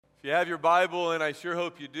If you have your Bible, and I sure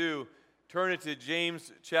hope you do, turn it to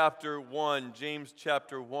James chapter 1. James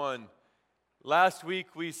chapter 1. Last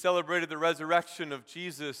week we celebrated the resurrection of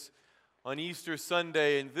Jesus on Easter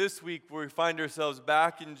Sunday, and this week we find ourselves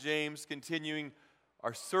back in James, continuing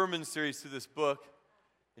our sermon series through this book.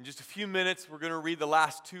 In just a few minutes, we're going to read the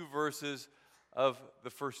last two verses of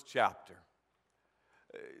the first chapter.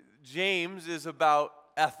 James is about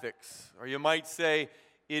ethics, or you might say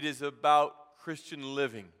it is about Christian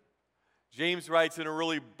living. James writes in a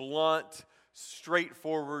really blunt,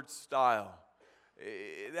 straightforward style.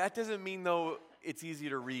 That doesn't mean, though, it's easy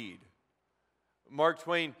to read. Mark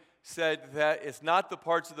Twain said that it's not the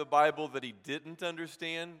parts of the Bible that he didn't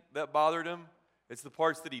understand that bothered him, it's the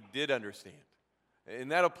parts that he did understand. And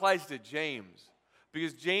that applies to James,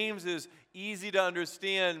 because James is easy to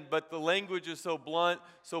understand, but the language is so blunt,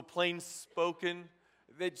 so plain spoken,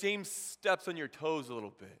 that James steps on your toes a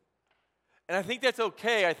little bit. And I think that's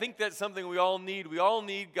okay. I think that's something we all need. We all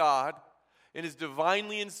need God in His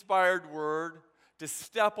divinely inspired Word to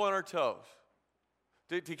step on our toes,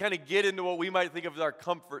 to kind of get into what we might think of as our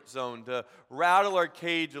comfort zone, to rattle our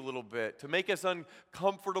cage a little bit, to make us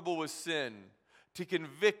uncomfortable with sin, to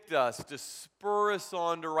convict us, to spur us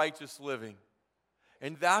on to righteous living.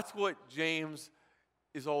 And that's what James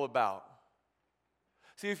is all about.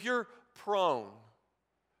 See, if you're prone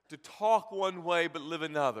to talk one way but live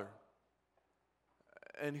another,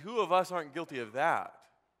 and who of us aren't guilty of that?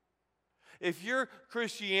 If your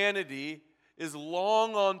Christianity is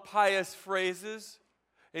long on pious phrases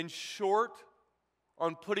and short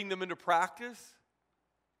on putting them into practice,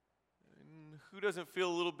 who doesn't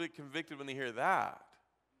feel a little bit convicted when they hear that?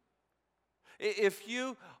 If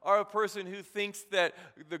you are a person who thinks that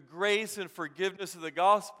the grace and forgiveness of the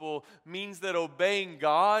gospel means that obeying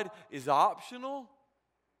God is optional,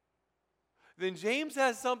 then James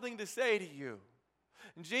has something to say to you.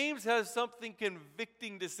 And James has something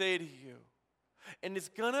convicting to say to you. And it's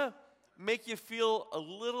going to make you feel a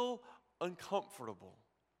little uncomfortable.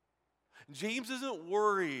 James isn't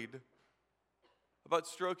worried about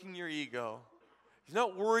stroking your ego. He's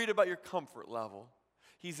not worried about your comfort level.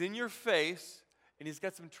 He's in your face, and he's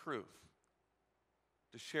got some truth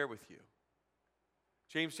to share with you.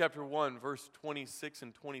 James chapter 1, verse 26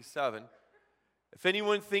 and 27. If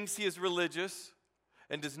anyone thinks he is religious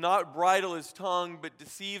and does not bridle his tongue but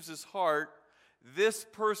deceives his heart, this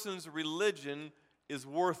person's religion is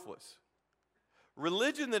worthless.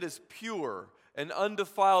 Religion that is pure and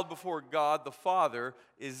undefiled before God the Father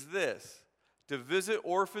is this: to visit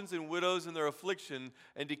orphans and widows in their affliction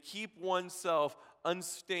and to keep oneself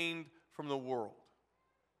unstained from the world.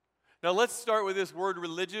 Now let's start with this word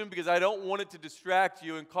religion, because I don't want it to distract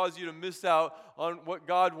you and cause you to miss out on what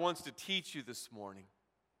God wants to teach you this morning.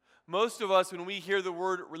 Most of us, when we hear the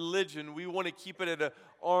word religion, we want to keep it at an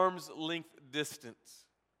arm's length distance.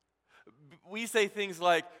 We say things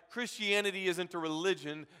like, Christianity isn't a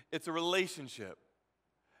religion, it's a relationship.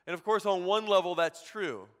 And of course, on one level, that's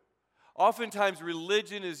true. Oftentimes,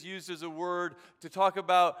 religion is used as a word to talk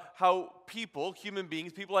about how people, human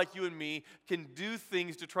beings, people like you and me, can do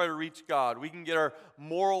things to try to reach God. We can get our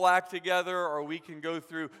moral act together, or we can go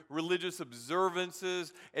through religious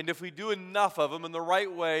observances, and if we do enough of them in the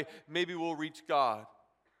right way, maybe we'll reach God.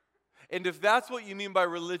 And if that's what you mean by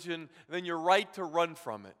religion, then you're right to run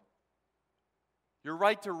from it. You're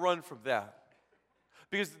right to run from that.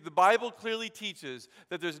 Because the Bible clearly teaches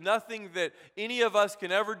that there's nothing that any of us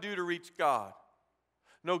can ever do to reach God.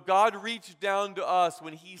 No, God reached down to us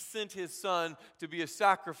when He sent His Son to be a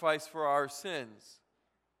sacrifice for our sins.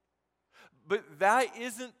 But that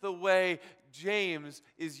isn't the way James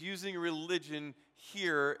is using religion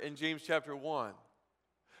here in James chapter 1.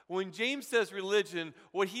 When James says religion,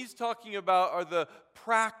 what he's talking about are the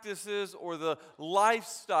practices or the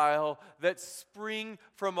lifestyle that spring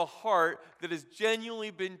from a heart that has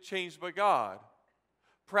genuinely been changed by God.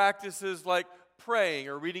 Practices like praying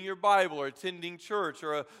or reading your Bible or attending church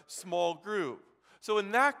or a small group. So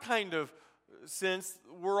in that kind of sense,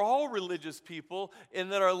 we're all religious people in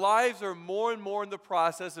that our lives are more and more in the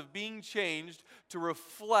process of being changed to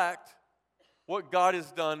reflect what God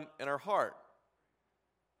has done in our heart.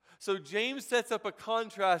 So James sets up a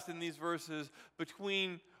contrast in these verses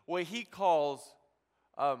between what he calls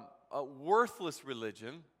a worthless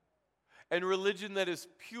religion and religion that is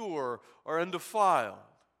pure or undefiled.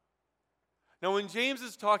 Now, when James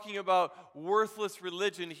is talking about worthless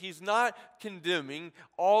religion, he's not condemning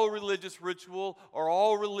all religious ritual or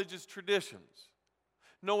all religious traditions.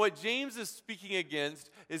 No, what James is speaking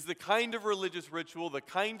against is the kind of religious ritual, the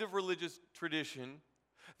kind of religious tradition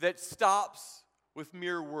that stops with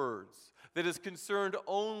mere words, that is concerned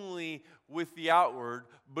only with the outward,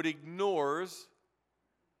 but ignores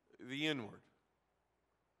the inward.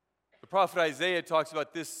 The prophet Isaiah talks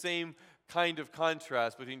about this same kind of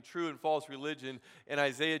contrast between true and false religion in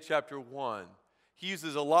Isaiah chapter 1. He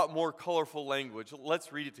uses a lot more colorful language.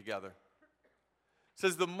 Let's read it together. It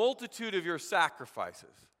says, "The multitude of your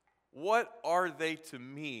sacrifices, what are they to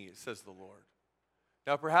me, says the Lord."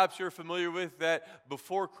 Now, perhaps you're familiar with that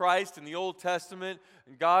before Christ in the Old Testament,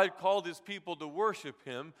 God called his people to worship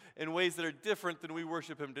him in ways that are different than we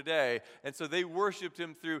worship him today. And so they worshiped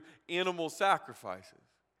him through animal sacrifices.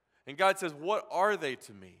 And God says, what are they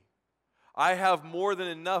to me? I have more than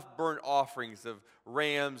enough burnt offerings of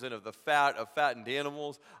rams and of the fat of fattened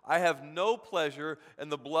animals. I have no pleasure in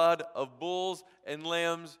the blood of bulls and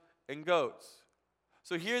lambs and goats.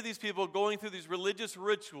 So here are these people going through these religious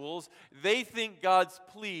rituals. They think God's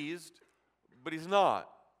pleased, but he's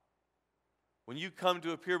not. When you come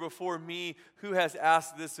to appear before me, who has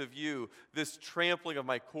asked this of you, this trampling of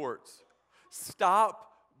my courts?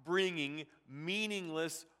 Stop bringing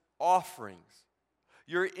meaningless offerings.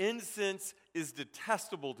 Your incense is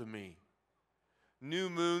detestable to me. New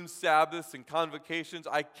moons, Sabbaths, and convocations,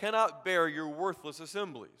 I cannot bear your worthless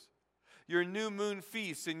assemblies. Your new moon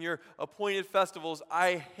feasts and your appointed festivals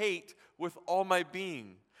I hate with all my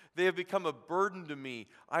being. They have become a burden to me.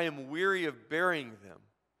 I am weary of bearing them.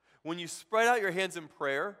 When you spread out your hands in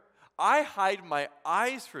prayer, I hide my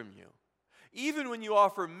eyes from you. Even when you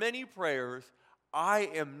offer many prayers, I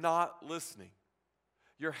am not listening.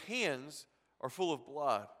 Your hands are full of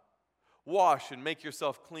blood. Wash and make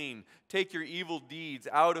yourself clean. Take your evil deeds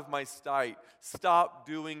out of my sight. Stop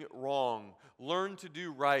doing wrong. Learn to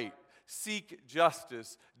do right. Seek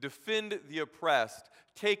justice, defend the oppressed,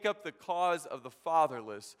 take up the cause of the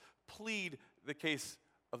fatherless, plead the case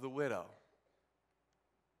of the widow.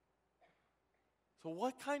 So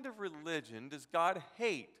what kind of religion does God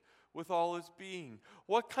hate with all his being?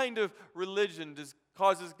 What kind of religion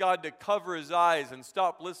causes God to cover his eyes and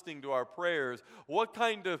stop listening to our prayers? What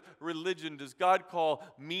kind of religion does God call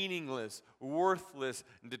meaningless, worthless,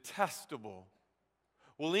 and detestable?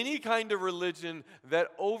 Well, any kind of religion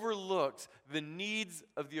that overlooks the needs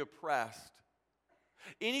of the oppressed,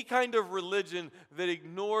 any kind of religion that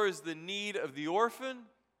ignores the need of the orphan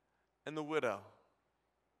and the widow.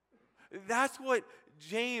 That's what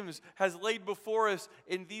James has laid before us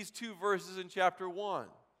in these two verses in chapter 1.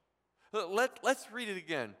 Let's read it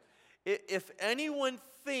again. If anyone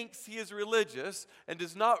thinks he is religious and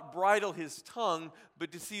does not bridle his tongue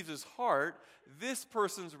but deceives his heart, this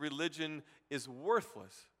person's religion is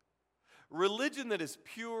worthless. Religion that is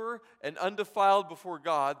pure and undefiled before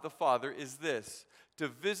God the Father is this: to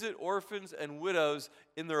visit orphans and widows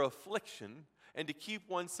in their affliction and to keep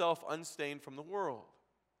oneself unstained from the world.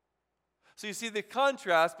 So you see the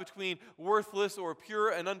contrast between worthless or pure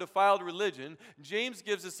and undefiled religion. James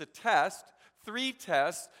gives us a test, 3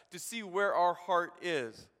 tests, to see where our heart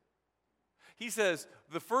is. He says,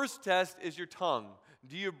 the first test is your tongue.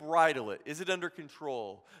 Do you bridle it? Is it under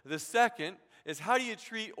control? The second is, how do you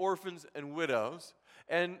treat orphans and widows?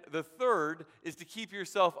 And the third is to keep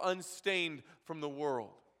yourself unstained from the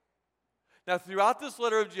world. Now, throughout this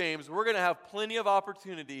letter of James, we're going to have plenty of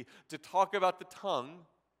opportunity to talk about the tongue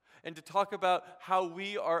and to talk about how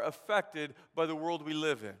we are affected by the world we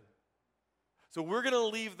live in. So we're going to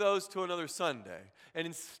leave those to another Sunday. And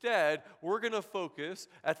instead, we're going to focus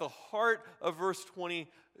at the heart of verse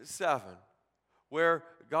 27, where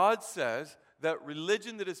God says that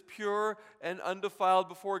religion that is pure and undefiled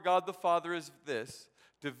before God the Father is this: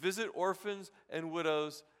 to visit orphans and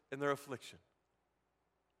widows in their affliction.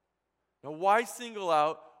 Now, why single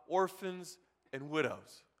out orphans and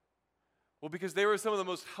widows? Well, because they were some of the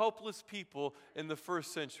most helpless people in the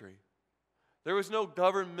first century. There was no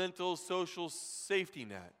governmental social safety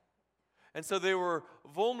net. And so they were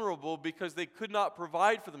vulnerable because they could not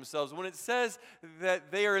provide for themselves. When it says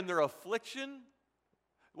that they are in their affliction,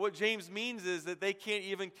 what James means is that they can't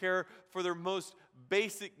even care for their most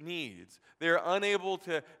basic needs. They are unable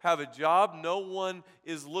to have a job. No one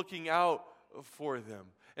is looking out for them.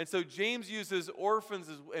 And so James uses orphans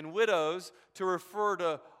and widows to refer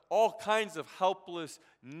to all kinds of helpless,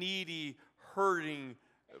 needy, hurting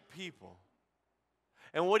people.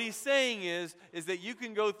 And what he's saying is that you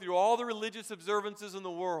can go through all the religious observances in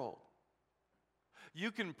the world.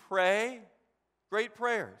 You can pray great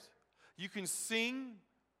prayers. You can sing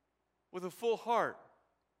with a full heart.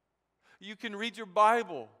 You can read your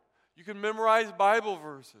Bible. You can memorize Bible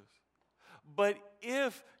verses. But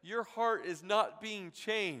if your heart is not being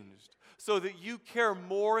changed so that you care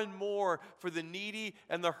more and more for the needy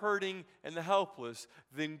and the hurting and the helpless,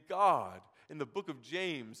 then God in the book of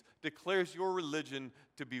James declares your religion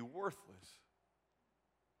to be worthless.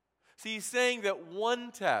 See, he's saying that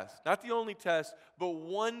one test, not the only test, but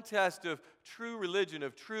one test of true religion,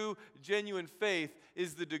 of true, genuine faith,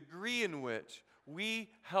 is the degree in which we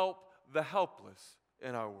help the helpless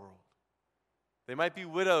in our world. They might be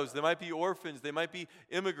widows, they might be orphans, they might be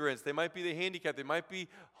immigrants, they might be the handicapped, they might be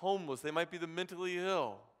homeless, they might be the mentally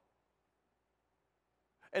ill.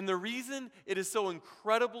 And the reason it is so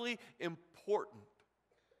incredibly important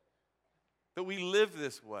that we live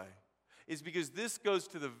this way is because this goes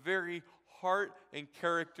to the very heart and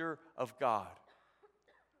character of God.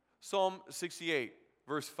 Psalm 68,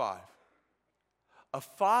 verse 5. A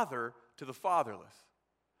father to the fatherless,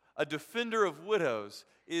 a defender of widows,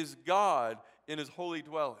 is God in his holy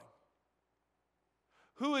dwelling.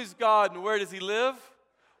 Who is God and where does he live?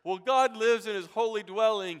 Well, God lives in his holy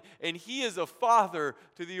dwelling, and he is a father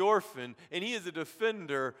to the orphan, and he is a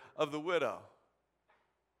defender of the widow.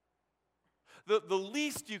 The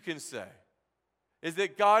least you can say is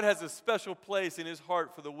that God has a special place in his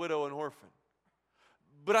heart for the widow and orphan.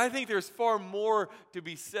 But I think there's far more to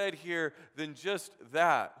be said here than just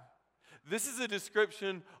that. This is a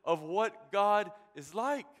description of what God is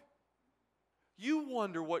like. You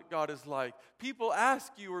wonder what God is like. People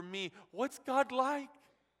ask you or me, what's God like?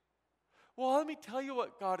 Well, let me tell you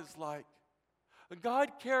what God is like.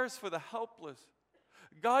 God cares for the helpless.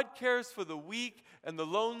 God cares for the weak and the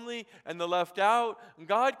lonely and the left out.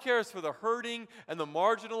 God cares for the hurting and the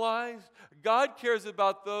marginalized. God cares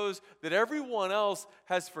about those that everyone else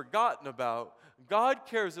has forgotten about. God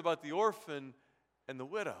cares about the orphan and the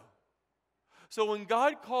widow. So when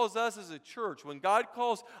God calls us as a church, when God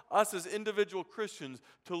calls us as individual Christians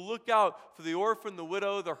to look out for the orphan, the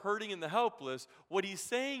widow, the hurting, and the helpless, what he's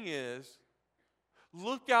saying is,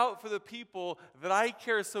 look out for the people that I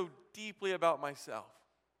care so deeply about myself.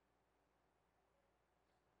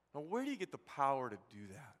 Now, where do you get the power to do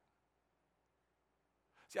that?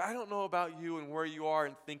 See, I don't know about you and where you are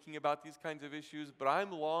in thinking about these kinds of issues, but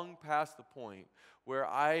I'm long past the point where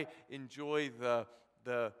I enjoy the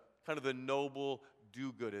kind of the noble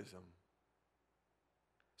do-goodism.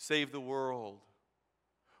 Save the world.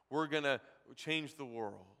 We're going to change the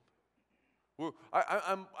world.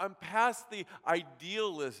 I'm past the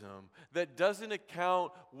idealism that doesn't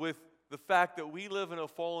account with the fact that we live in a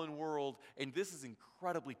fallen world, and this is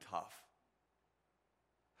incredibly tough.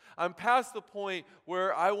 I'm past the point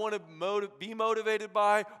where I want to be motivated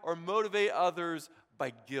by or motivate others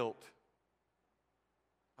by guilt.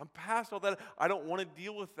 I'm past all that. I don't want to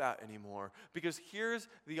deal with that anymore. Because here's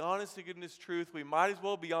the honest to goodness truth. We might as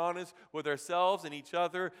well be honest with ourselves and each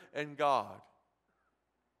other and God.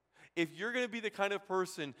 If you're going to be the kind of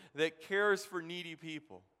person that cares for needy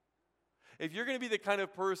people, if you're going to be the kind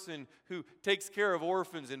of person who takes care of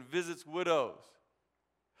orphans and visits widows,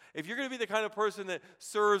 if you're going to be the kind of person that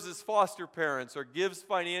serves as foster parents or gives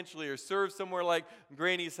financially or serves somewhere like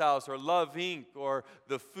Granny's House or Love Inc. or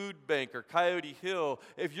the Food Bank or Coyote Hill,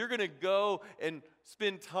 if you're going to go and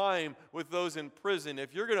spend time with those in prison,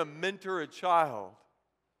 if you're going to mentor a child,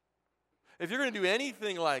 if you're going to do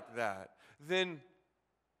anything like that, then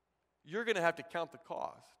you're going to have to count the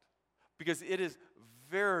cost because it is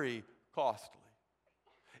very costly.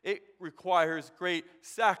 It requires great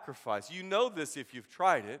sacrifice. You know this if you've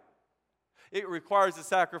tried it. It requires a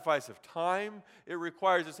sacrifice of time. It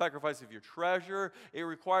requires a sacrifice of your treasure. It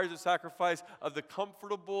requires a sacrifice of the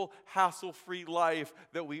comfortable, hassle-free life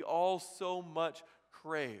that we all so much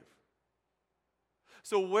crave.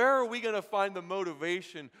 So where are we going to find the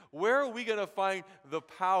motivation? Where are we going to find the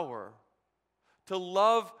power to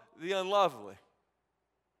love the unlovely?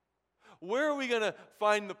 Where are we going to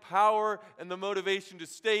find the power and the motivation to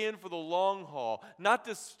stay in for the long haul? Not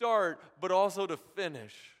to start, but also to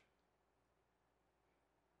finish.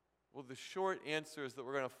 Well, the short answer is that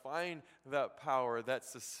we're going to find that power, that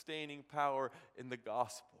sustaining power in the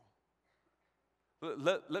gospel.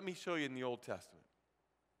 Let me show you in the Old Testament.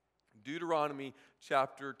 Deuteronomy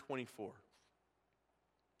chapter 24.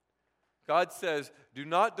 God says, do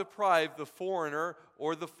not deprive the foreigner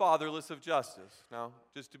or the fatherless of justice. Now,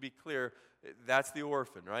 just to be clear, that's the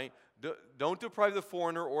orphan, right? Don't deprive the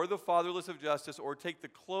foreigner or the fatherless of justice or take the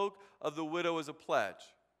cloak of the widow as a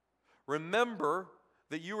pledge. Remember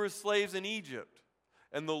that you were slaves in Egypt,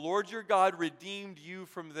 and the Lord your God redeemed you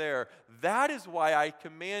from there. That is why I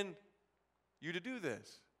command you to do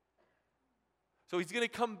this. So he's going to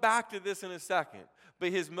come back to this in a second. But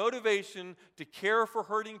his motivation to care for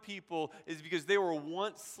hurting people is because they were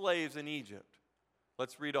once slaves in Egypt.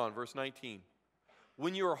 Let's read on, verse 19.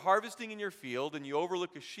 When you are harvesting in your field and you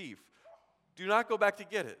overlook a sheaf, do not go back to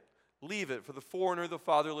get it. Leave it for the foreigner, the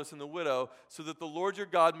fatherless, and the widow, so that the Lord your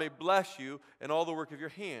God may bless you and all the work of your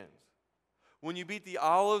hands. When you beat the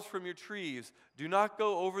olives from your trees, do not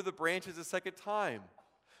go over the branches a second time.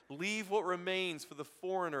 Leave what remains for the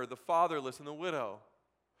foreigner, the fatherless, and the widow.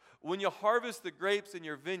 When you harvest the grapes in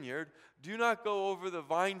your vineyard, do not go over the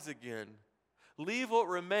vines again. Leave what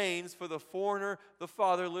remains for the foreigner, the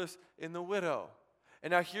fatherless, and the widow.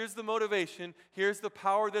 And now here's the motivation. Here's the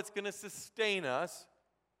power that's going to sustain us.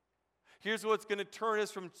 Here's what's going to turn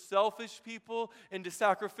us from selfish people into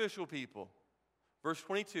sacrificial people. Verse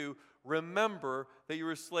 22, remember that you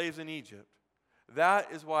were slaves in Egypt.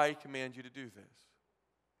 That is why I command you to do this.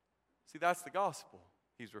 See, that's the gospel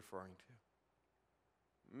he's referring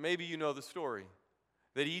to. Maybe you know the story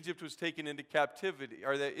that Egypt was taken into captivity,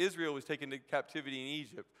 or that Israel was taken into captivity in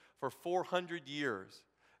Egypt for 400 years.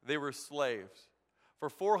 They were slaves. For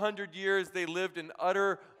 400 years, they lived in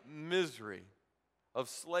utter misery of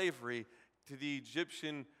slavery to the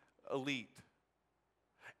Egyptian elite.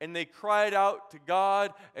 And they cried out to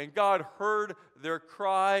God, and God heard their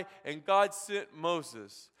cry, and God sent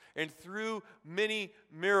Moses. And through many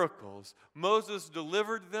miracles, Moses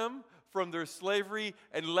delivered them from their slavery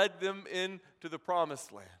and led them into the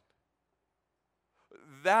promised land.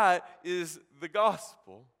 That is the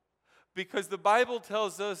gospel, because the Bible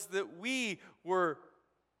tells us that we were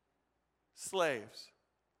slaves.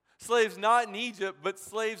 Slaves not in Egypt, but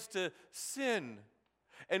slaves to sin.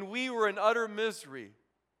 And we were in utter misery.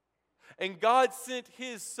 And God sent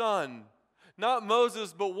his son, not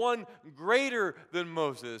Moses, but one greater than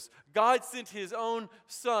Moses. God sent his own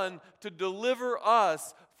son to deliver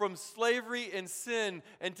us from slavery and sin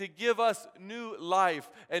and to give us new life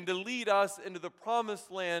and to lead us into the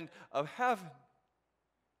promised land of heaven.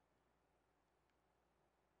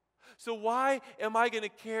 So why am I going to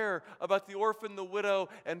care about the orphan, the widow,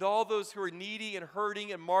 and all those who are needy and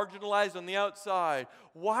hurting and marginalized on the outside?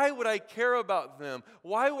 Why would I care about them?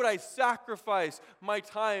 Why would I sacrifice my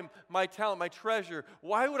time, my talent, my treasure?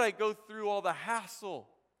 Why would I go through all the hassle?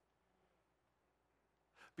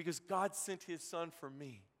 Because God sent his son for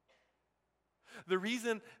me. The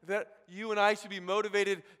reason that you and I should be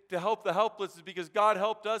motivated to help the helpless is because God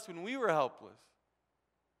helped us when we were helpless.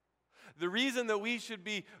 The reason that we should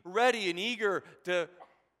be ready and eager to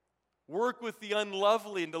work with the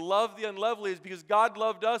unlovely and to love the unlovely is because God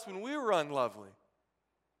loved us when we were unlovely.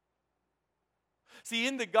 See,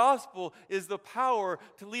 in the gospel is the power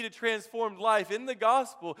to lead a transformed life. In the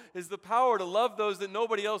gospel is the power to love those that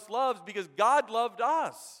nobody else loves because God loved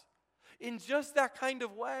us in just that kind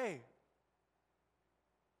of way.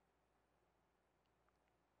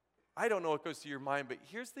 I don't know what goes through your mind, but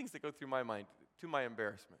here's things that go through my mind to my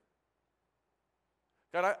embarrassment.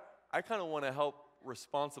 God, I kind of want to help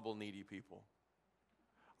responsible, needy people.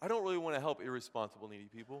 I don't really want to help irresponsible, needy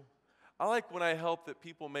people. I like when I help that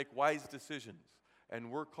people make wise decisions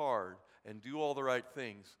and work hard and do all the right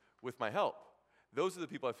things with my help. Those are the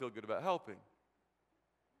people I feel good about helping.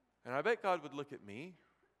 And I bet God would look at me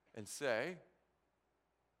and say,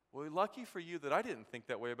 well, lucky for you that I didn't think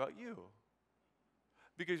that way about you.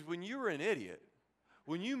 Because when you were an idiot,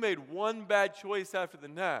 when you made one bad choice after the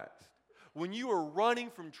next, when you were running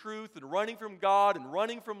from truth and running from God and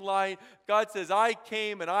running from light, God says, I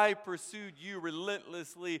came and I pursued you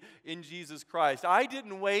relentlessly in Jesus Christ. I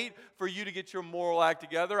didn't wait for you to get your moral act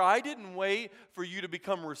together. I didn't wait for you to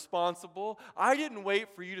become responsible. I didn't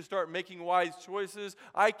wait for you to start making wise choices.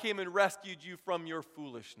 I came and rescued you from your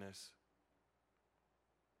foolishness.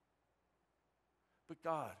 But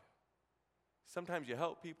God, sometimes you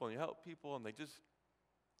help people and they just,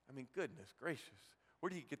 goodness gracious. Where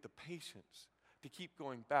do you get the patience to keep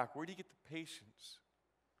going back? Where do you get the patience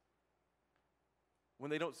when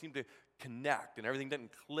they don't seem to connect and everything doesn't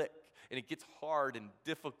click and it gets hard and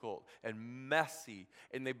difficult and messy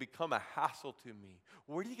and they become a hassle to me?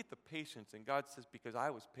 Where do you get the patience? And God says, because I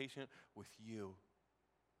was patient with you.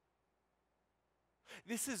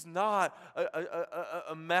 This is not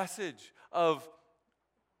a message of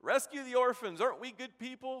rescue the orphans. Aren't we good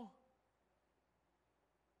people?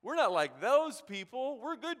 We're not like those people.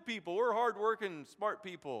 We're good people. We're hardworking, smart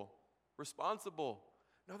people, responsible.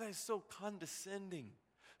 No, that is so condescending,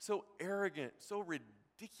 so arrogant, so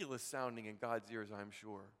ridiculous sounding in God's ears, I'm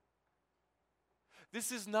sure.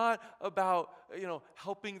 This is not about,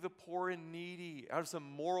 helping the poor and needy out of some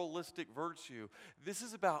moralistic virtue. This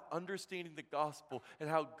is about understanding the gospel and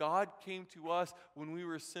how God came to us when we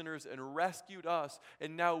were sinners and rescued us.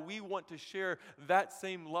 And now we want to share that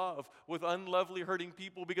same love with unlovely, hurting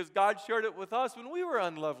people because God shared it with us when we were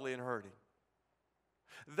unlovely and hurting.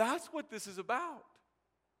 That's what this is about.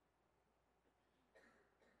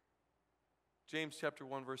 James chapter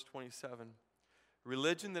 1, verse 27.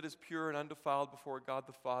 Religion that is pure and undefiled before God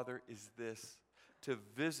the Father is this, to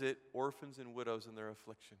visit orphans and widows in their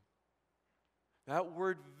affliction. That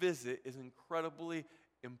word visit is incredibly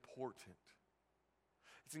important.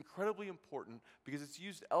 It's incredibly important because it's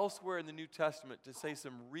used elsewhere in the New Testament to say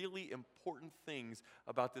some really important things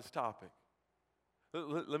about this topic.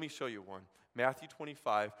 Let me show you one. Matthew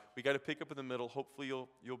 25. We got to pick up in the middle. Hopefully you'll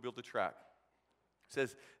be able to track. It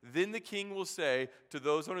says, "Then the king will say to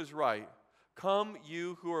those on his right, 'Come,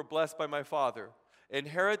 you who are blessed by my Father,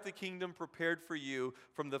 inherit the kingdom prepared for you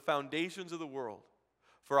from the foundations of the world.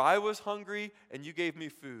 For I was hungry, and you gave me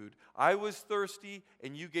food. I was thirsty,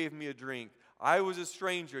 and you gave me a drink. I was a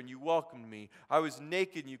stranger, and you welcomed me. I was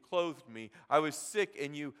naked, and you clothed me. I was sick,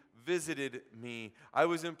 and you visited me. I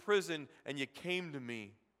was in prison, and you came to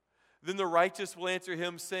me.' Then the righteous will answer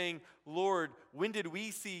him, saying, 'Lord, when did we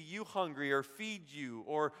see you hungry, or feed you,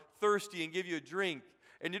 or thirsty, and give you a drink?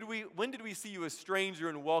 And when did we see you a stranger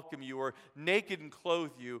and welcome you, or naked and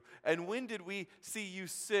clothe you? And when did we see you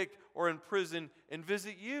sick or in prison and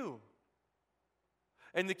visit you?'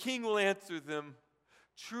 And the king will answer them,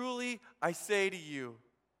 'Truly I say to you,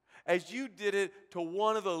 as you did it to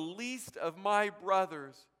one of the least of my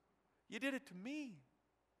brothers, you did it to me.'"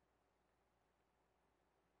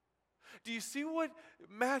 Do you see what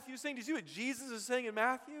Matthew's saying? Do you see what Jesus is saying in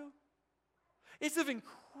Matthew? It's of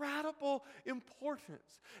incredible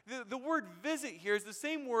importance. The word visit here is the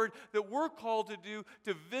same word that we're called to do,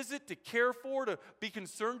 to visit, to care for, to be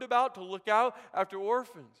concerned about, to look out after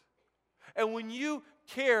orphans. And when you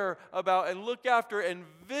care about and look after and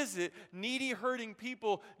visit needy, hurting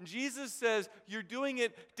people, Jesus says you're doing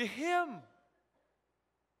it to Him.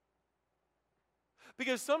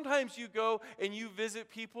 Because sometimes you go and you visit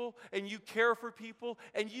people and you care for people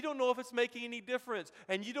and you don't know if it's making any difference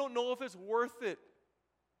and you don't know if it's worth it.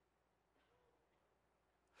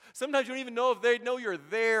 Sometimes you don't even know if they know you're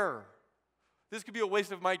there. This could be a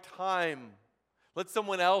waste of my time. Let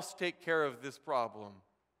someone else take care of this problem.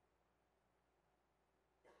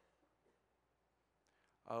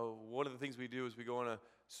 One of the things we do is we go on a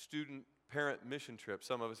student-parent mission trip.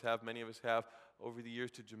 Some of us have, many of us have, over the years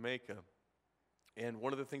to Jamaica. And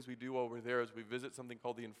one of the things we do over there is we visit something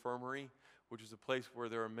called the infirmary, which is a place where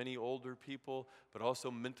there are many older people, but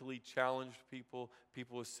also mentally challenged people,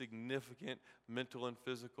 people with significant mental and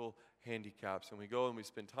physical handicaps. And we go and we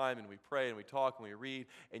spend time and we pray and we talk and we read.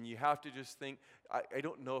 And you have to just think, I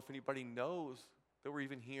don't know if anybody knows that we're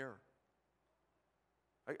even here.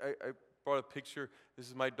 I brought a picture. This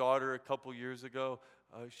is my daughter a couple years ago.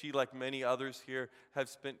 She, like many others here, have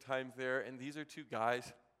spent time there. And these are two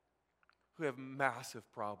guys who have massive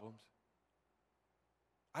problems.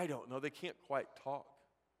 I don't know. They can't quite talk.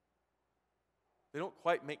 They don't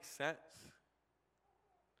quite make sense.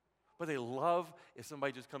 But they love if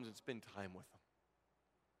somebody just comes and spends time with them.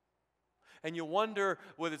 And you wonder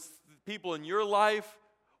whether it's people in your life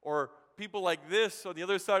or people like this on the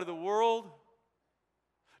other side of the world.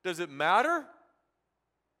 Does it matter?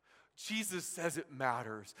 Jesus says it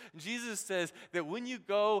matters. Jesus says that when you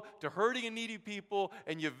go to hurting and needy people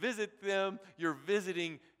and you visit them, you're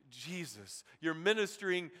visiting Jesus. You're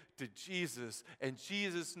ministering to Jesus, and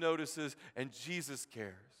Jesus notices, and Jesus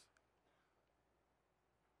cares.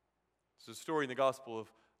 It's a story in the Gospel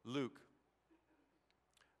of Luke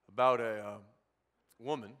about a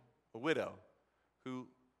woman, a widow, who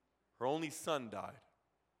her only son died.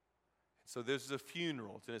 So there's a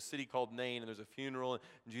funeral. It's in a city called Nain, and there's a funeral, and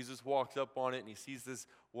Jesus walks up on it, and he sees this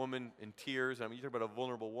woman in tears. I mean, you talk about a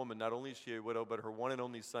vulnerable woman. Not only is she a widow, but her one and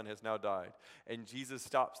only son has now died. And Jesus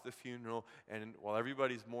stops the funeral, and while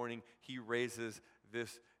everybody's mourning, he raises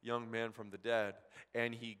this young man from the dead,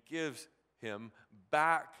 and he gives him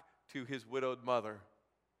back to his widowed mother.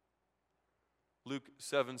 Luke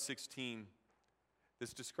 7:16,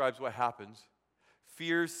 this describes what happens.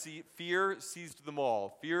 Fear seized them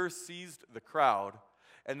all. Fear seized the crowd.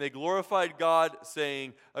 And they glorified God,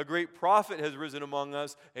 saying, "A great prophet has risen among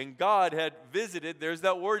us." And God had visited, there's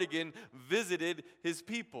that word again, visited his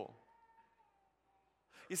people.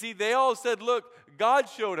 You see, they all said, look, God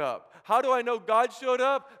showed up. How do I know God showed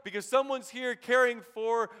up? Because someone's here caring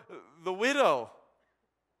for the widow.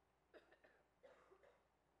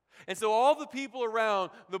 And so all the people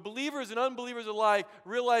around, the believers and unbelievers alike,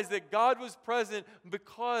 realized that God was present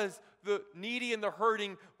because the needy and the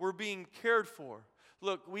hurting were being cared for.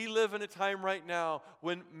 Look, we live in a time right now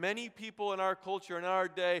when many people in our culture, in our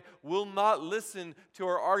day, will not listen to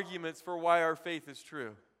our arguments for why our faith is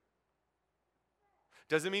true.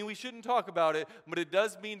 Doesn't mean we shouldn't talk about it, but it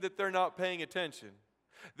does mean that they're not paying attention.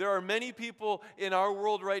 There are many people in our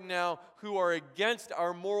world right now who are against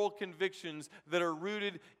our moral convictions that are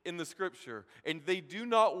rooted in the Scripture. And they do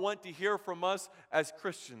not want to hear from us as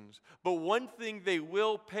Christians. But one thing they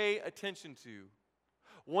will pay attention to,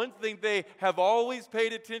 one thing they have always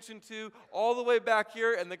paid attention to all the way back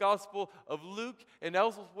here in the Gospel of Luke and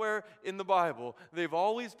elsewhere in the Bible, they've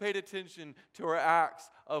always paid attention to our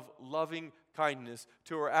acts of loving kindness,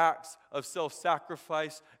 to our acts of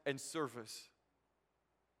self-sacrifice and service.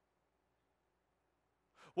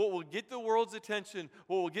 What will get the world's attention,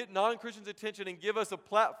 what will get non-Christians' attention and give us a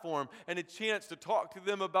platform and a chance to talk to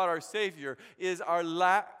them about our Savior is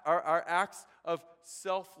our acts of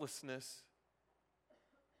selflessness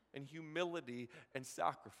and humility and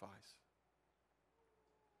sacrifice.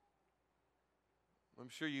 I'm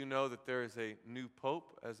sure you know that there is a new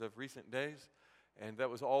pope as of recent days, and that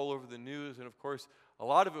was all over the news. And of course, a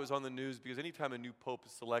lot of it was on the news because anytime a new pope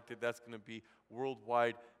is selected, that's going to be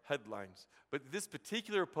worldwide headlines. But this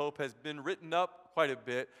particular pope has been written up quite a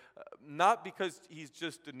bit, not because he's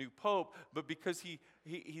just a new pope, but because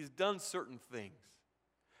he's done certain things.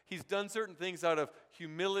 He's done certain things out of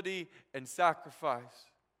humility and sacrifice.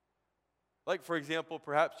 Like, for example,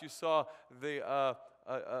 perhaps you saw the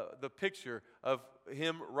picture of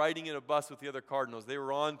him riding in a bus with the other cardinals. They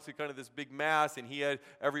were on to kind of this big mass, and he had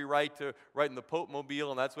every right to ride in the Pope Mobile,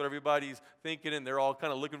 and that's what everybody's thinking, and they're all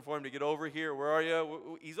kind of looking for him to get over here. Where are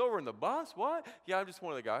you? He's over in the bus? What? Yeah, I'm just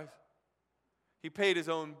one of the guys. He paid his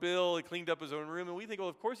own bill, he cleaned up his own room, and we think, well,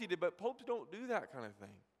 of course he did, but popes don't do that kind of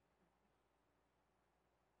thing.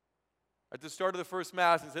 At the start of the first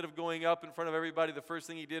Mass, instead of going up in front of everybody, the first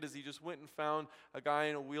thing he did is he just went and found a guy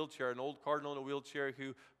in a wheelchair, an old cardinal in a wheelchair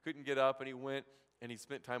who couldn't get up, and he went and he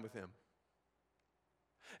spent time with him.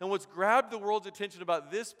 And what's grabbed the world's attention about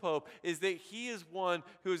this pope is that he is one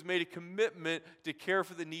who has made a commitment to care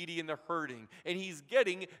for the needy and the hurting. And he's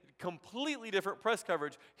getting completely different press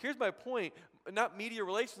coverage. Here's my point, not media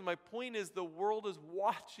relations. My point is the world is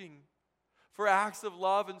watching for acts of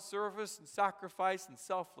love and service and sacrifice and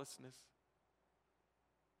selflessness.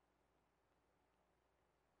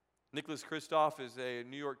 Nicholas Kristof is a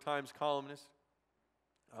New York Times columnist.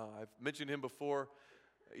 I've mentioned him before.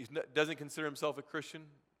 He doesn't consider himself a Christian.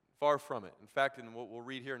 Far from it. In fact, in what we'll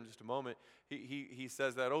read here in just a moment, he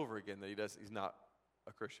says that over again, that he's not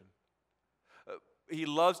a Christian. He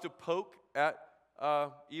loves to poke at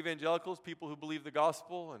evangelicals, people who believe the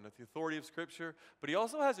gospel and the authority of Scripture, but he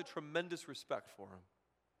also has a tremendous respect for them.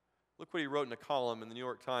 Look what he wrote in a column in the New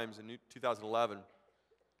York Times in 2011.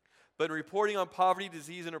 But in reporting on poverty,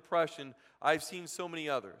 disease, and oppression, I've seen so many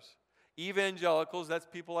others. Evangelicals, that's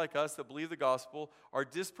people like us that believe the gospel, are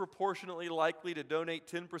disproportionately likely to donate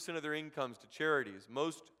 10% of their incomes to charities,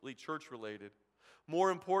 mostly church-related.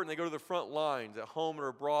 More important, they go to the front lines at home or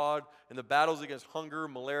abroad in the battles against hunger,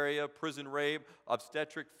 malaria, prison rape,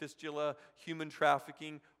 obstetric fistula, human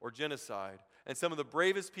trafficking, or genocide. And some of the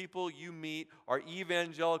bravest people you meet are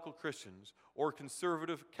evangelical Christians or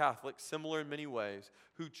conservative Catholics, similar in many ways,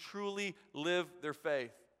 who truly live their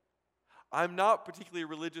faith. I'm not particularly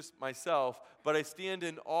religious myself, but I stand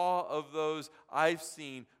in awe of those I've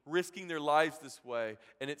seen risking their lives this way,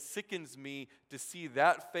 and it sickens me to see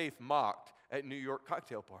that faith mocked at New York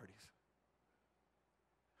cocktail parties.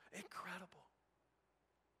 Incredible.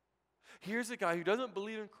 Here's a guy who doesn't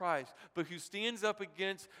believe in Christ, but who stands up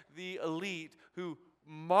against the elite who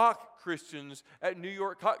mock Christians at New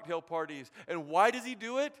York cocktail parties. And why does he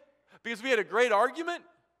do it? Because we had a great argument?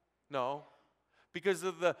 No. Because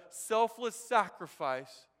of the selfless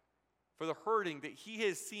sacrifice for the hurting that he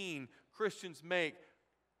has seen Christians make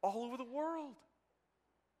all over the world.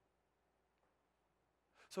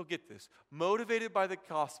 So get this, motivated by the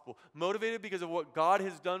gospel, motivated because of what God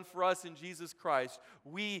has done for us in Jesus Christ,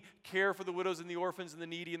 we care for the widows and the orphans and the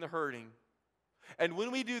needy and the hurting. And when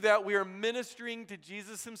we do that, we are ministering to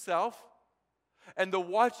Jesus himself, and the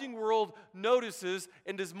watching world notices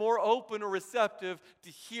and is more open or receptive to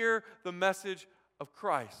hear the message of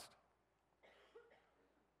Christ.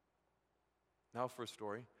 Now for a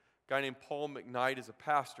story. A guy named Paul McKnight is a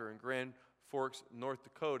pastor in Grand Forks, North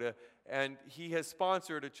Dakota, and he has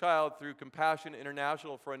sponsored a child through Compassion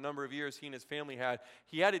International for a number of years he and his family had.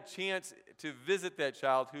 He had a chance to visit that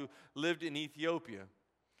child who lived in Ethiopia.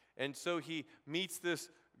 And so he meets this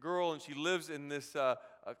girl, and she lives in this kind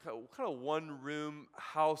of one-room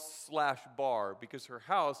house/bar, because her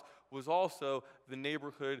house was also the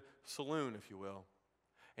neighborhood saloon, if you will.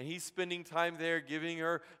 And he's spending time there, giving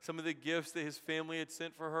her some of the gifts that his family had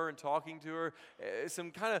sent for her and talking to her. Some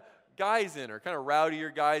kind of guys enter, kind of rowdier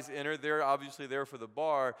guys enter. They're obviously there for the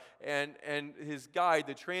bar. And his guide,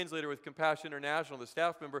 the translator with Compassion International, the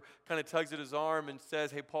staff member, kind of tugs at his arm and says,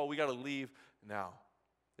 hey, Paul, we got to leave now.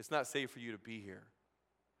 It's not safe for you to be here.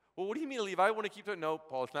 Well, what do you mean to leave? I want to keep talking. No,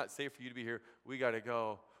 Paul, it's not safe for you to be here. We got to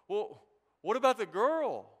go. Well, what about the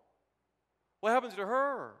girl? What happens to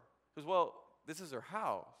her? He goes, well, this is her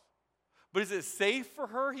house. But is it safe for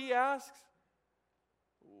her, he asks?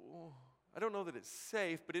 I don't know that it's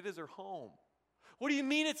safe, but it is her home. What do you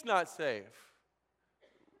mean it's not safe?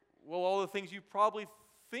 Well, all the things you probably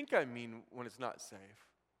think I mean when it's not safe,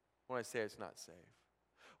 when I say it's not safe.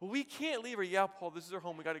 Well, we can't leave her. Yeah, Paul, this is her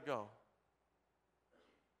home. We got to go.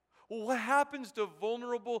 Well, what happens to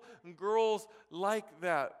vulnerable girls like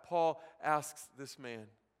that? Paul asks this man.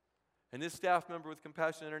 And this staff member with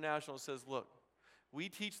Compassion International says, look, we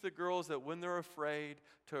teach the girls that when they're afraid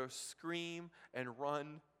to scream and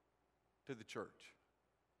run to the church.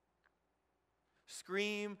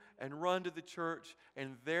 Scream and run to the church,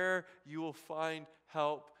 and there you will find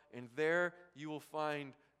help, and there you will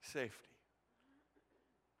find safety.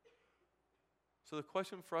 So the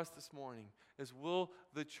question for us this morning is, will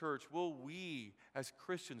the church, will we as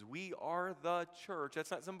Christians, we are the church,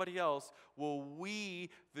 that's not somebody else, will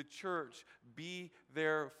we, the church, be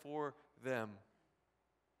there for them?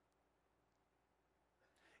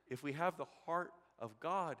 If we have the heart of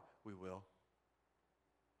God, we will.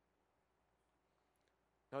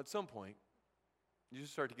 Now, at some point, you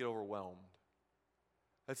just start to get overwhelmed.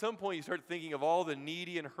 At some point, you start thinking of all the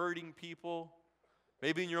needy and hurting people,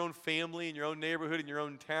 maybe in your own family, in your own neighborhood, in your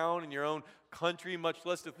own town, in your own country, much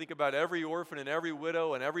less to think about every orphan and every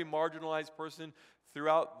widow and every marginalized person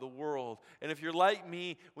throughout the world. And if you're like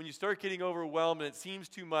me, when you start getting overwhelmed and it seems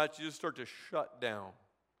too much, you just start to shut down.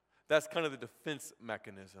 That's kind of the defense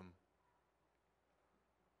mechanism.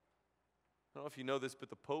 I don't know if you know this, but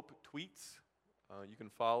the Pope tweets. You can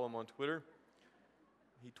follow him on Twitter.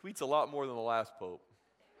 He tweets a lot more than the last Pope.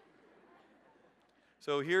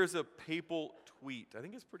 So here's a papal tweet. I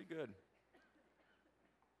think it's pretty good.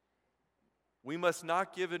 We must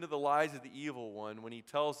not give in to the lies of the evil one when he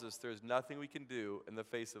tells us there's nothing we can do in the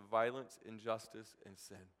face of violence, injustice, and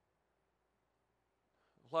sin.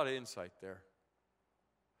 A lot of insight there.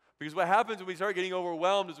 Because what happens when we start getting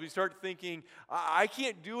overwhelmed is we start thinking, I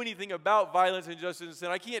can't do anything about violence, injustice, and sin.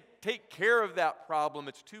 I can't take care of that problem.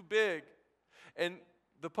 It's too big. And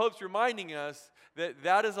the Pope's reminding us that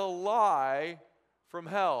that is a lie from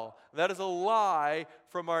hell. That is a lie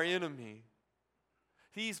from our enemy.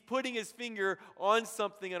 He's putting his finger on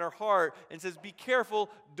something in our heart and says, be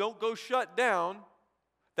careful, don't go shut down.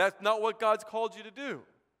 That's not what God's called you to do.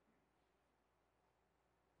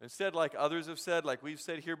 Instead, like others have said, like we've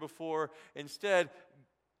said here before, instead,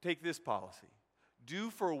 take this policy. Do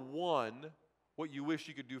for one what you wish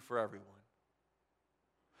you could do for everyone.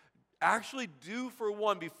 Actually do for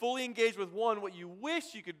one, be fully engaged with one what you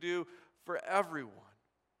wish you could do for everyone.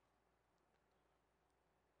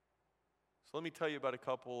 So let me tell you about a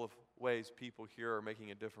couple of ways people here are making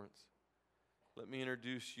a difference. Let me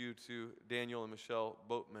introduce you to Daniel and Michelle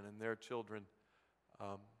Boatman and their children.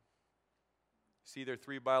 See their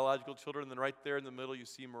 3 biological children, and then right there in the middle you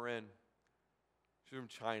see Marin. She's from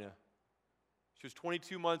China. She was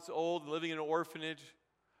 22 months old, living in an orphanage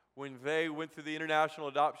when they went through the international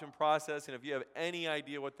adoption process, and if you have any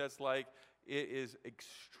idea what that's like, it is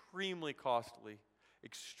extremely costly,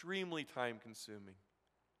 extremely time-consuming.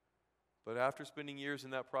 But after spending years in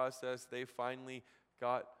that process, they finally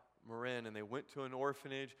got Marin, and they went to an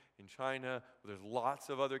orphanage in China where there's lots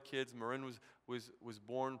of other kids. Marin was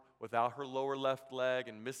born without her lower left leg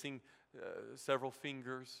and missing several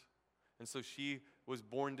fingers, and so she was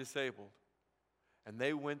born disabled. And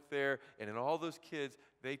they went there, and in all those kids,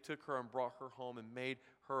 they took her and brought her home and made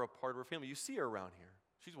her a part of her family. You see her around here.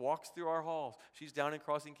 She walks through our halls. She's down in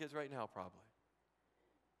Crossing Kids right now, probably.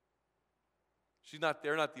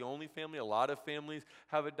 They're not the only family. A lot of families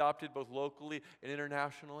have adopted both locally and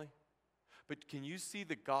internationally. But can you see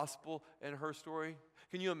the gospel in her story?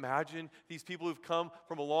 Can you imagine these people who've come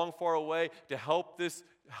from a long, far away to help this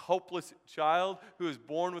helpless child who is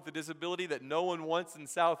born with a disability that no one wants in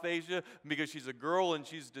South Asia because she's a girl and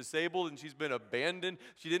she's disabled and she's been abandoned.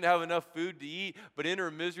 She didn't have enough food to eat, but in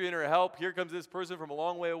her misery and her help, here comes this person from a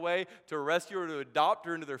long way away to rescue her, to adopt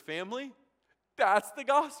her into their family? That's the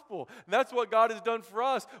gospel. And that's what God has done for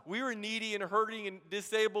us. We were needy and hurting and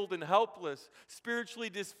disabled and helpless, spiritually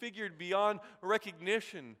disfigured beyond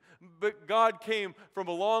recognition. But God came from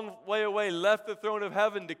a long way away, left the throne of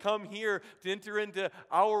heaven to come here, to enter into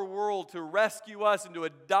our world, to rescue us and to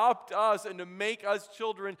adopt us and to make us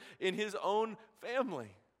children in His own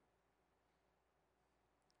family.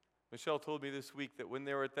 Michelle told me this week that when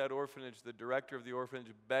they were at that orphanage, the director of the orphanage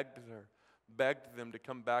begged them to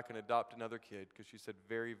come back and adopt another kid, because she said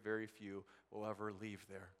very, very few will ever leave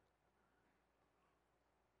there.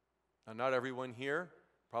 Now, not everyone here,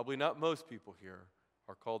 probably not most people here,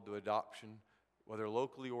 are called to adoption, whether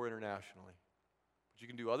locally or internationally. But you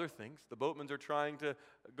can do other things. The Boatmans are trying to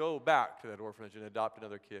go back to that orphanage and adopt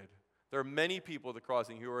another kid. There are many people at the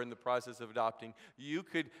Crossing who are in the process of adopting. You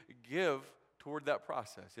could give toward that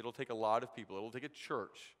process. It'll take a lot of people. It'll take a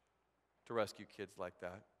church to rescue kids like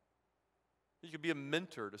that. You could be a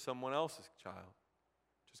mentor to someone else's child.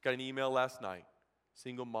 Just got an email last night,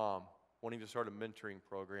 single mom wanting to start a mentoring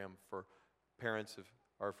program for parents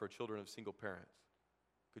or for children of single parents.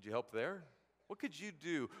 Could you help there? What could you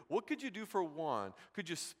do? What could you do for one? Could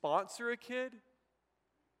you sponsor a kid?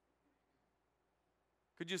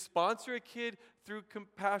 Could you sponsor a kid through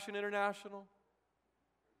Compassion International?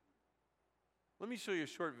 Let me show you a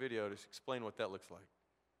short video to explain what that looks like.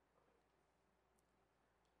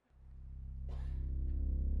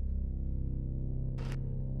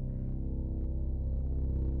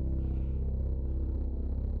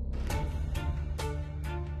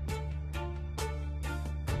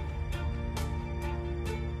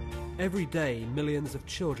 Every day, millions of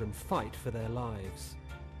children fight for their lives.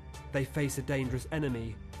 They face a dangerous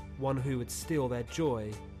enemy, one who would steal their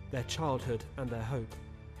joy, their childhood, and their hope.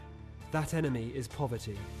 That enemy is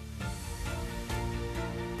poverty.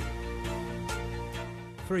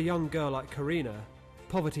 For a young girl like Karina,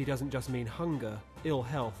 poverty doesn't just mean hunger, ill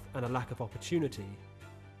health, and a lack of opportunity.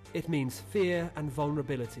 It means fear and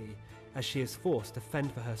vulnerability, as she is forced to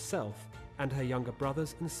fend for herself and her younger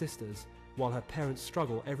brothers and sisters, while her parents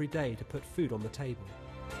struggle every day to put food on the table.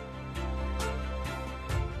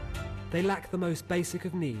 They lack the most basic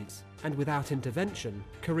of needs, and without intervention,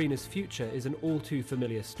 Karina's future is an all too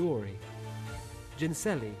familiar story.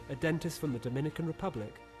 Ginseli, a dentist from the Dominican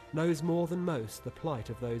Republic, knows more than most the plight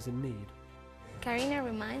of those in need. Karina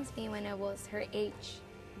reminds me when I was her age,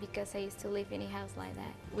 because I used to live in a house like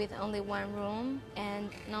that, with only one room and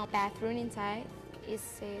no bathroom inside.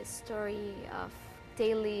 It's a story of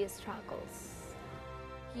daily struggles.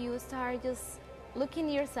 You start just looking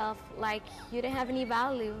at yourself like you don't have any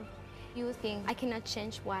value. You think, I cannot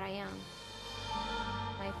change what I am.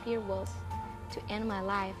 My fear was to end my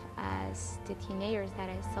life as the teenagers that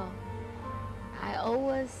I saw. I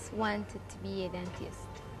always wanted to be a dentist.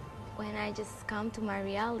 When I just come to my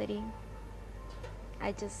reality,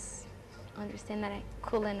 I just understand that I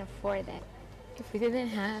couldn't afford that. If we didn't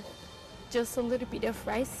have just a little bit of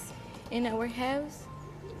rice in our house,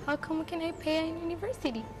 how come can I pay a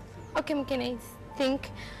university? How come can I think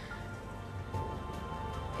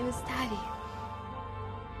in study?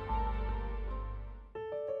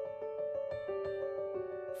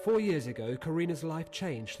 Four years ago, Karina's life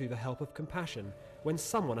changed through the help of Compassion when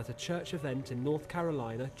someone at a church event in North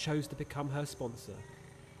Carolina chose to become her sponsor.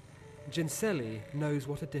 Ginseli knows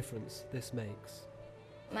what a difference this makes.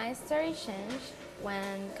 My story changed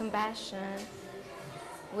when Compassion,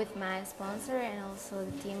 with my sponsor and also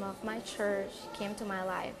the team of my church, came to my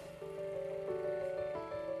life.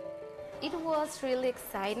 It was really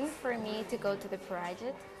exciting for me to go to the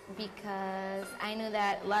project because I knew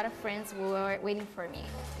that a lot of friends were waiting for me.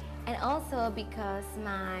 And also because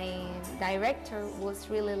my director was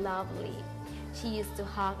really lovely. She used to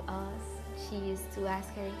hug us. She used to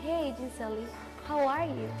ask her, "Hey, Ginseli, how are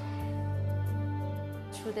you?"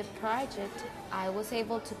 Through the project, I was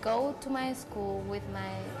able to go to my school with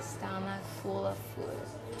my stomach full of food.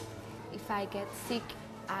 If I get sick,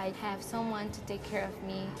 I have someone to take care of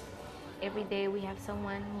me. Every day we have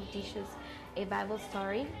someone who teaches a Bible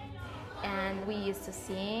story, and we used to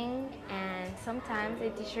sing, and sometimes the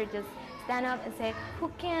teacher just stand up and say, "Who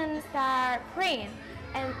can start praying?"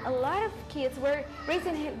 And a lot of kids were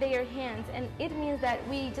raising their hands, and it means that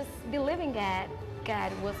we just believing that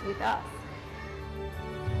God was with us.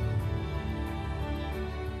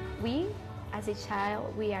 We, as a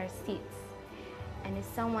child, we are seeds. And if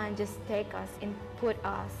someone just take us and put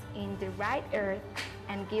us in the right earth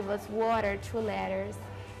and give us water through letters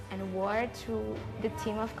and water through the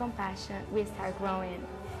team of Compassion, we start growing.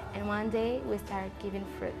 And one day we start giving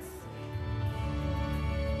fruits.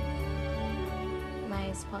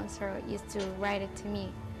 My sponsor used to write it to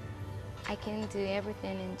me. I can do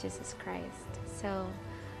everything in Jesus Christ. So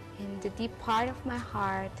in the deep part of my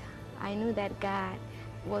heart, I knew that God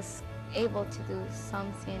was able to do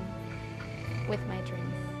something with my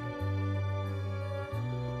dreams.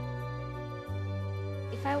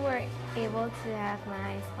 If I were able to have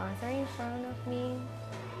my sponsor in front of me,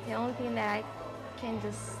 the only thing that I can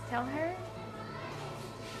just tell her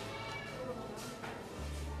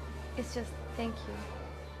is just thank you.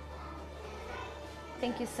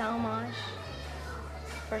 Thank you so much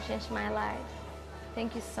for changing my life.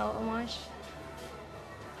 Thank you so much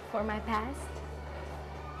for my past.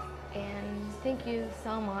 And thank you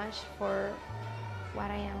so much for what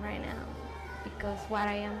I am right now. Because what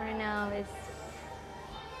I am right now is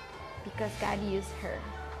because God used her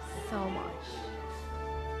so much.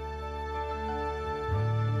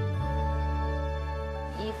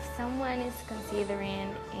 If someone is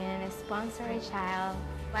considering and sponsor a child,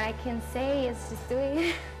 what I can say is just do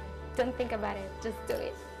it. Don't think about it, just do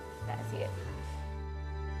it. That's it.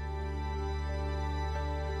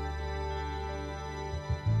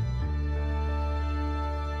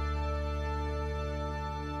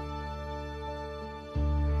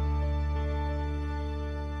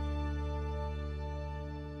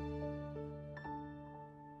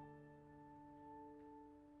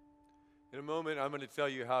 In a moment, I'm going to tell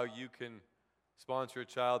you how you can sponsor a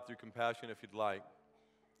child through compassion if you'd like.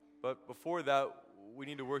 But before that, we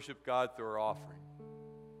need to worship God through our offering.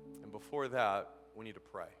 And before that, we need to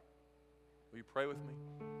pray. Will you pray with me?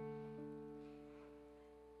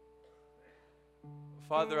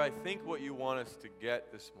 Father, I think what you want us to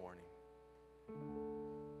get this morning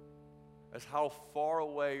is how far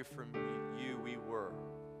away from you we were,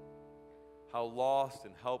 how lost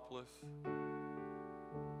and helpless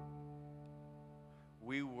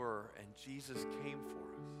we were, and Jesus came for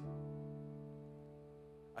us.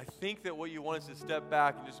 I think that what you want us to step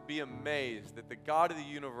back and just be amazed that the God of the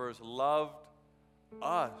universe loved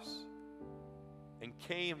us and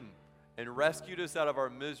came and rescued us out of our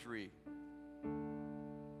misery.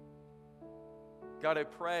 God, I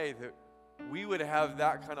pray that we would have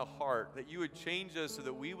that kind of heart, that you would change us so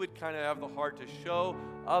that we would kind of have the heart to show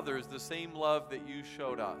others the same love that you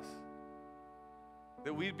showed us.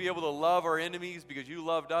 That we'd be able to love our enemies because you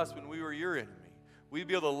loved us when we were your enemy. We'd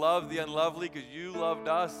be able to love the unlovely because you loved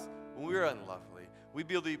us when we were unlovely. We'd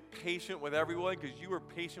be able to be patient with everyone because you were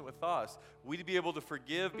patient with us. We'd be able to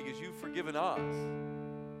forgive because you've forgiven us.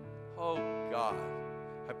 Oh God,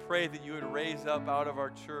 I pray that you would raise up out of our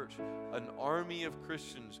church an army of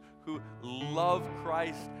Christians who love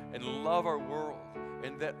Christ and love our world,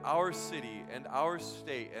 and that our city and our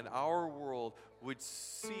state and our world would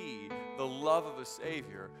see the love of a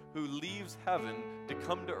Savior who leaves heaven to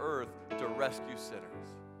come to earth to rescue sinners.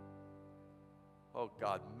 Oh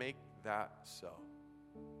God, make that so.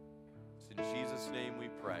 It's in Jesus' name we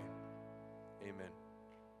pray. Amen.